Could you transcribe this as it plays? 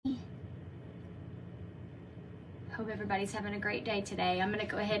Hope everybody's having a great day today. I'm going to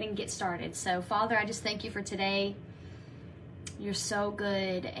go ahead and get started. So, Father, I just thank you for today. You're so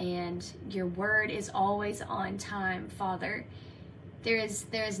good, and your word is always on time, Father. There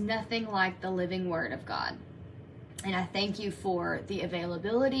is nothing like the living word of God. And I thank you for the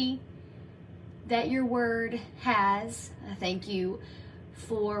availability that your word has. I thank you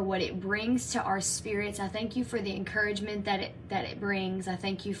for what it brings to our spirits. I thank you for the encouragement that it brings. I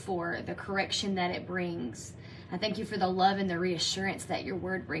thank you for the correction that it brings. I thank you for the love and the reassurance that your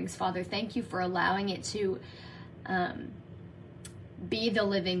word brings, Father. Thank you for allowing it to be the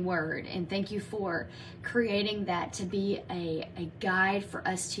living word, and thank you for creating that to be a guide for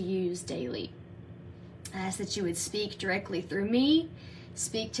us to use daily. I ask that you would speak directly through me,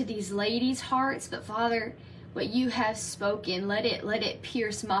 speak to these ladies' hearts, but Father, what you have spoken, let it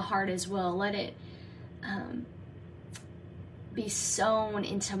pierce my heart as well. Let it be sown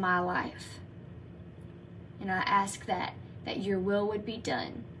into my life. And I ask that your will would be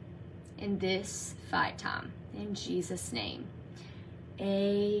done in this fight time. In Jesus' name.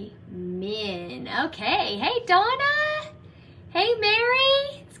 Amen. Okay. Hey, Donna. Hey,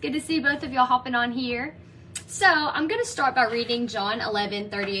 Mary. It's good to see both of y'all hopping on here. So I'm going to start by reading John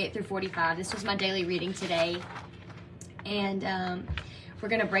 11:38 through 45. This was my daily reading today. And we're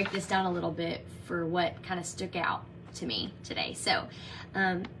going to break this down a little bit for what kind of stuck out to me today. So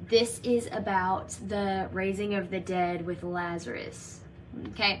this is about the raising of the dead with Lazarus.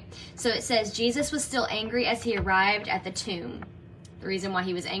 Okay, so it says Jesus was still angry as he arrived at the tomb. The reason why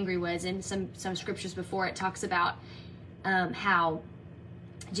he was angry was in some scriptures before it talks about how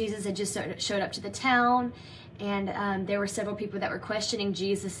Jesus had just showed up to the town, and there were several people that were questioning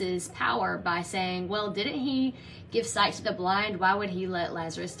Jesus's power by saying, well, didn't he give sight to the blind? Why would he let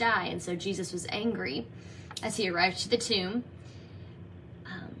Lazarus die? And so Jesus was angry as he arrived to the tomb.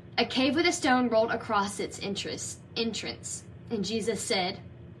 A cave with a stone rolled across its entrance, and Jesus said,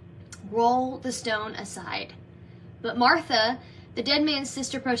 roll the stone aside. But Martha, the dead man's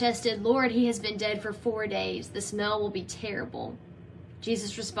sister, protested, Lord, he has been dead for 4 days. The smell will be terrible.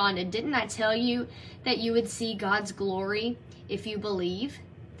 Jesus responded, didn't I tell you that you would see God's glory if you believe?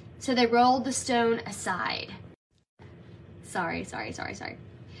 So they rolled the stone aside. Sorry.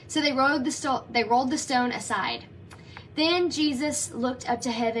 So they rolled the stone aside. Then Jesus looked up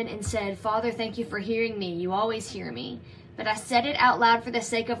to heaven and said, Father, thank you for hearing me. You always hear me. But I said it out loud for the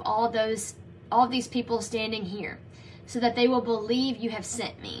sake of all these people standing here, so that they will believe you have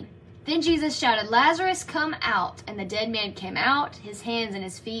sent me. Then Jesus shouted, Lazarus, come out. And the dead man came out, his hands and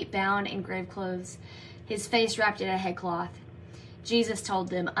his feet bound in grave clothes, his face wrapped in a headcloth. Jesus told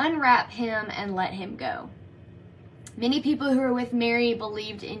them, unwrap him and let him go. Many people who were with Mary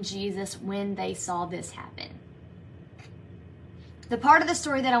believed in Jesus when they saw this happen. The part of the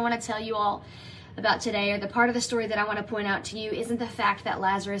story that I want to tell you all about today, or the part of the story that I want to point out to you, isn't the fact that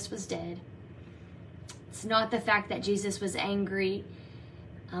Lazarus was dead. It's not the fact that Jesus was angry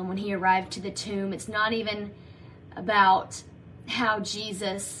when he arrived to the tomb. It's not even about how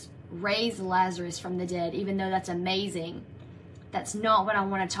Jesus raised Lazarus from the dead, even though that's amazing. That's not what I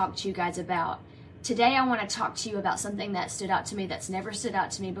want to talk to you guys about. Today I want to talk to you about something that stood out to me that's never stood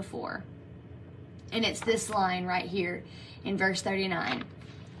out to me before. And it's this line right here in verse 39.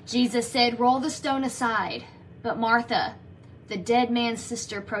 Jesus said, roll the stone aside. But Martha, the dead man's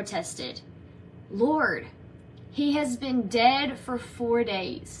sister, protested, Lord, he has been dead for 4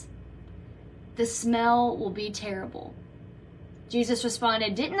 days. The smell will be terrible. Jesus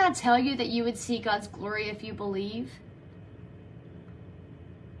responded, didn't I tell you that you would see God's glory if you believe?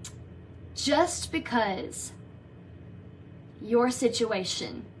 Just because your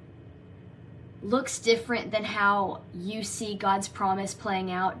situation looks different than how you see God's promise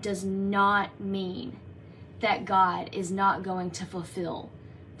playing out does not mean that God is not going to fulfill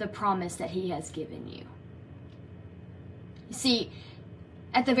the promise that he has given you. You see,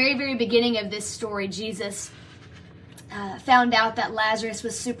 at the very, very beginning of this story, Jesus found out that Lazarus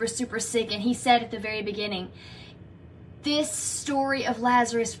was super, super sick, and he said at the very beginning, this story of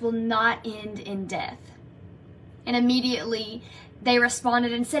Lazarus will not end in death. And immediately they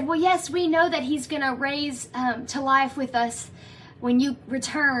responded and said, well, yes, we know that he's going to raise to life with us when you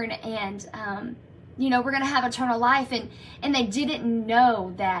return, and we're going to have eternal life. And they didn't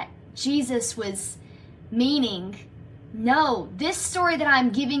know that Jesus was meaning, no, this story that I'm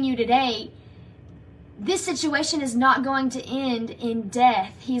giving you today, this situation is not going to end in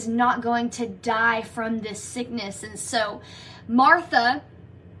death. He's not going to die from this sickness. And so Martha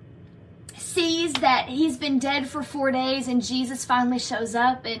sees that he's been dead for 4 days, and Jesus finally shows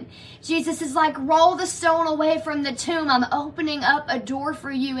up, and Jesus is like, roll the stone away from the tomb. I'm opening up a door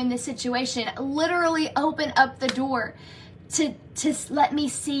for you in this situation. Literally open up the door to let me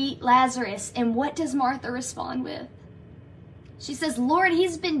see Lazarus. And what does Martha respond with? She says, Lord,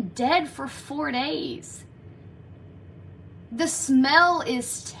 he's been dead for 4 days. The smell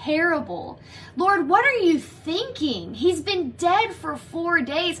is terrible. Lord, what are you thinking? He's been dead for 4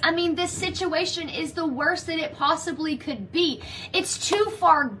 days. I mean, this situation is the worst that it possibly could be. It's too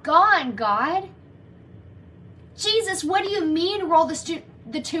far gone, God. Jesus, what do you mean roll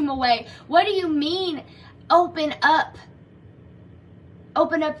the tomb away? What do you mean open up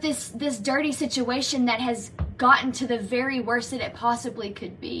this dirty situation that has gotten to the very worst that it possibly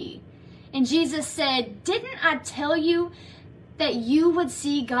could be? And Jesus said, didn't I tell you that you would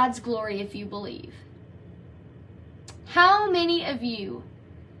see God's glory if you believe? How many of you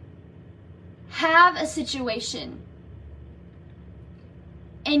have a situation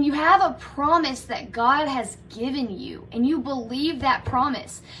and you have a promise that God has given you and you believe that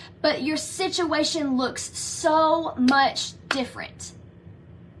promise, but your situation looks so much different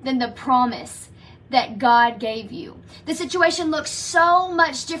than the promise that God gave you? The situation looks so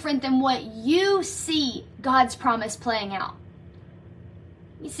much different than what you see God's promise playing out.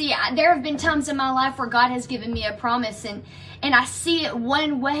 You see, there have been times in my life where God has given me a promise and I see it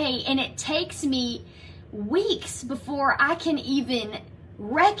one way, and it takes me weeks before I can even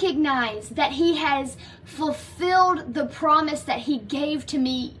recognize that he has fulfilled the promise that he gave to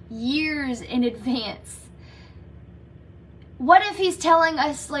me years in advance. What if he's telling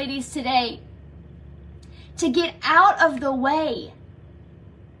us, ladies, today to get out of the way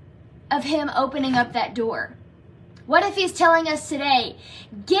of him opening up that door? What if he's telling us today,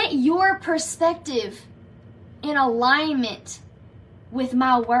 get your perspective in alignment with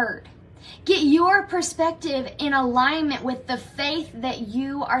my word? Get your perspective in alignment with the faith that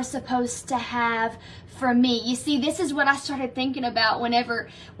you are supposed to have for me. You see, this is what I started thinking about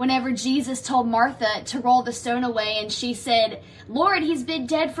whenever Jesus told Martha to roll the stone away, and she said, Lord, he's been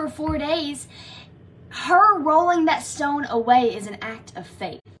dead for 4 days. Her rolling that stone away is an act of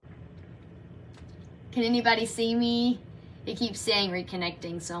faith. Can anybody see me? It keeps saying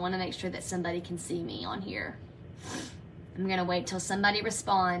reconnecting, so I want to make sure that somebody can see me on here. I'm going to wait till somebody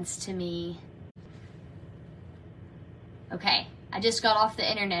responds to me. Okay, I just got off the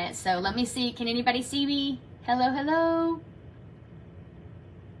internet, so let me see. Can anybody see me? Hello, hello.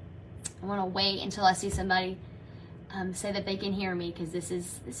 I want to wait until I see somebody say that they can hear me, because this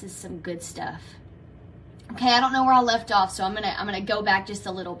is some good stuff. Okay, I don't know where I left off, so I'm gonna go back just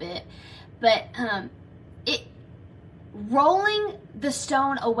a little bit. But rolling the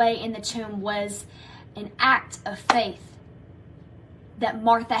stone away in the tomb was an act of faith that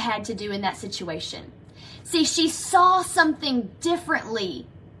Martha had to do in that situation. See, she saw something differently.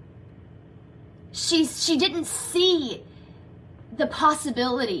 She didn't see the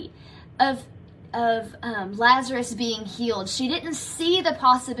possibility of Lazarus being healed. She didn't see the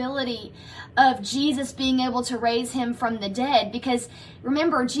possibility of Jesus being able to raise him from the dead, because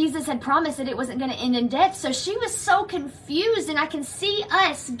remember, Jesus had promised that it wasn't going to end in death. So she was so confused, and I can see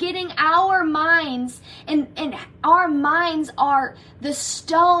us getting our minds, and our minds are the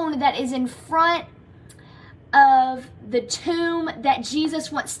stone that is in front of the tomb that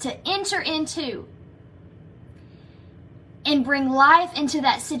Jesus wants to enter into and bring life into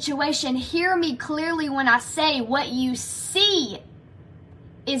that situation. Hear me clearly when I say what you see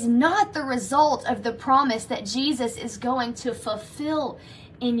is not the result of the promise that Jesus is going to fulfill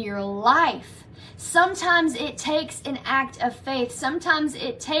in your life. Sometimes it takes an act of faith. Sometimes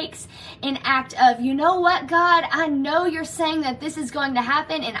it takes an act of, you know what, God, I know you're saying that this is going to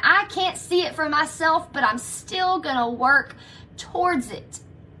happen, and I can't see it for myself, but I'm still going to work towards it.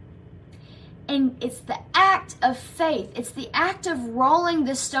 And it's the act of faith. It's the act of rolling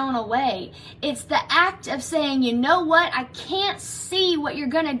the stone away. It's the act of saying, you know what? I can't see what you're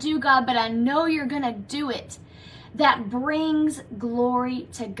going to do, God, but I know you're going to do it. That brings glory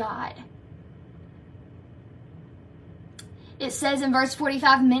to God. It says in verse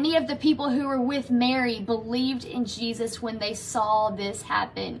 45, many of the people who were with Mary believed in Jesus when they saw this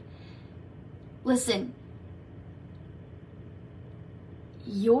happen. Listen.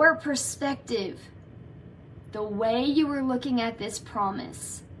 Your perspective, the way you were looking at this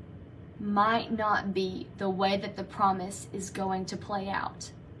promise, might not be the way that the promise is going to play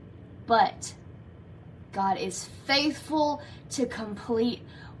out. But God is faithful to complete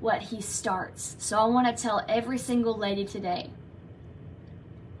what he starts. So I want to tell every single lady today,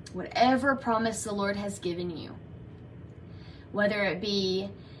 whatever promise the Lord has given you, whether it be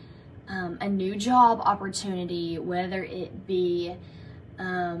a new job opportunity, whether it be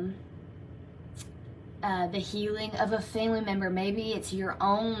the healing of a family member. Maybe it's your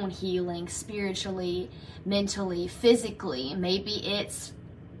own healing spiritually, mentally, physically. Maybe it's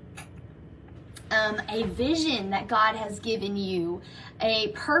a vision that God has given you, a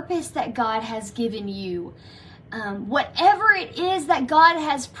purpose that God has given you. Whatever it is that God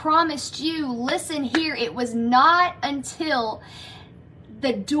has promised you, listen here, it was not until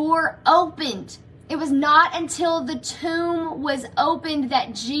the door opened, it was not until the tomb was opened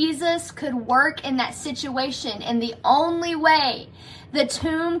that Jesus could work in that situation. And the only way the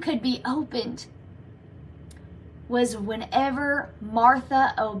tomb could be opened was whenever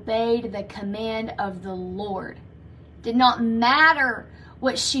Martha obeyed the command of the Lord. Did not matter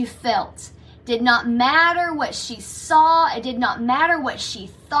what she felt. Did not matter what she saw. It did not matter what she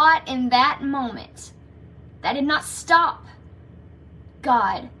thought in that moment. That did not stop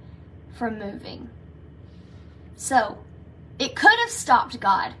God from moving. So, it could have stopped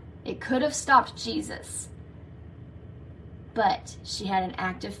God. It could have stopped Jesus. But she had an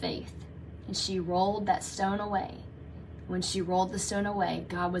act of faith, and she rolled that stone away. When she rolled the stone away,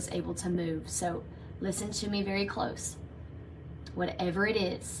 God was able to move. So, listen to me very close. Whatever it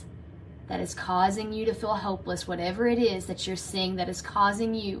is that is causing you to feel hopeless, whatever it is that you're seeing that is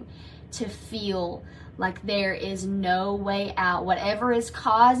causing you to feel like there is no way out, whatever is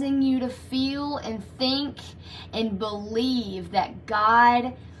causing you to feel and think and believe that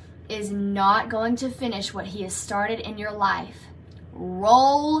God is not going to finish what He has started in your life,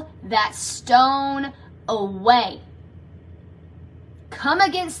 roll that stone away. Come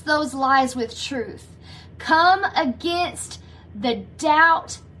against those lies with truth. Come against the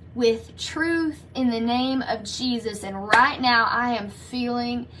doubt with truth in the name of Jesus. And right now I am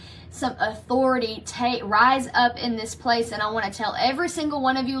feeling some authority rise up in this place. And I want to tell every single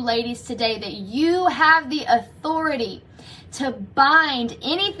one of you ladies today that you have the authority to bind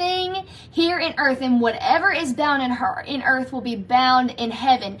anything here in earth, and whatever is bound in earth will be bound in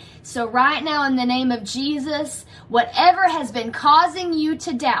heaven. So right now, in the name of Jesus, whatever has been causing you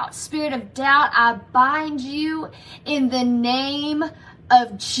to doubt, spirit of doubt, I bind you in the name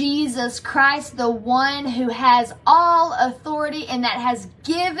of Jesus Christ, the one who has all authority and that has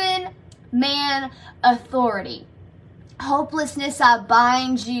given man authority. Hopelessness, I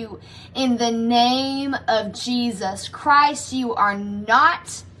bind you in the name of Jesus Christ. You are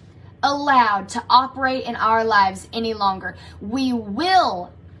not allowed to operate in our lives any longer. We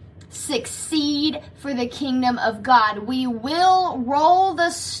will succeed for the kingdom of God. We will roll the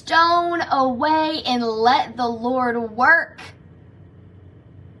stone away and let the Lord work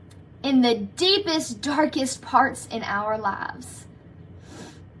in the deepest, darkest parts in our lives.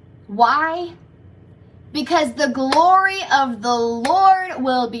 Why? Because the glory of the Lord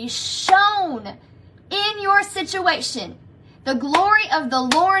will be shown in your situation. The glory of the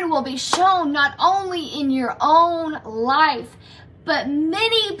Lord will be shown not only in your own life, but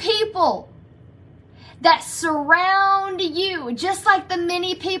many people that surround you, just like the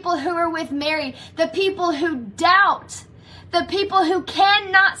many people who are with Mary, the people who doubt, the people who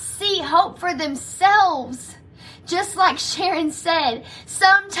cannot see hope for themselves. Just like Sharon said,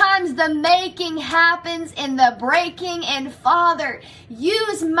 sometimes the making happens in the breaking, and Father,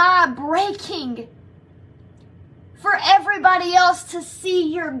 use my breaking for everybody else to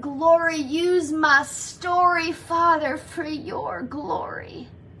see your glory. Use my story, Father, for your glory.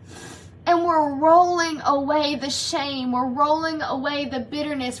 And we're rolling away the shame. We're rolling away the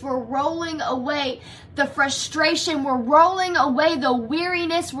bitterness. We're rolling away the frustration. We're rolling away the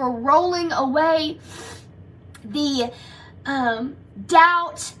weariness. We're rolling away the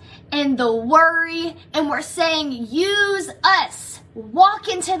doubt and the worry. And we're saying, use us. Walk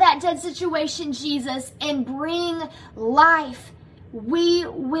into that dead situation, Jesus, and bring life. We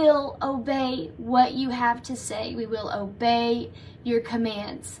will obey what you have to say. We will obey your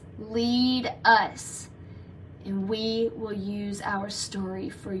commands. Lead us, and we will use our story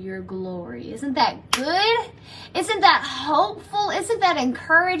for your glory. Isn't that good? Isn't that hopeful? Isn't that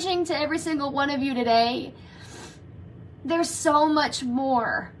encouraging to every single one of you today? There's so much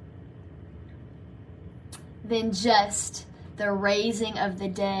more than just the raising of the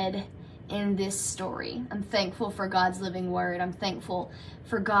dead in this story. I'm thankful for God's living word. I'm thankful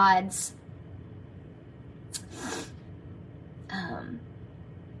for God's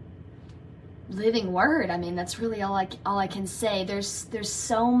living word. I mean, that's really all I can say. There's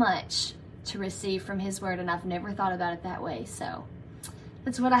so much to receive from his word, and I've never thought about it that way. So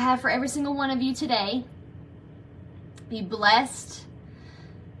that's what I have for every single one of you today. Be blessed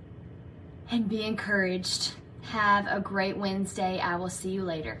and be encouraged. Have a great Wednesday. I will see you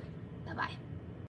later.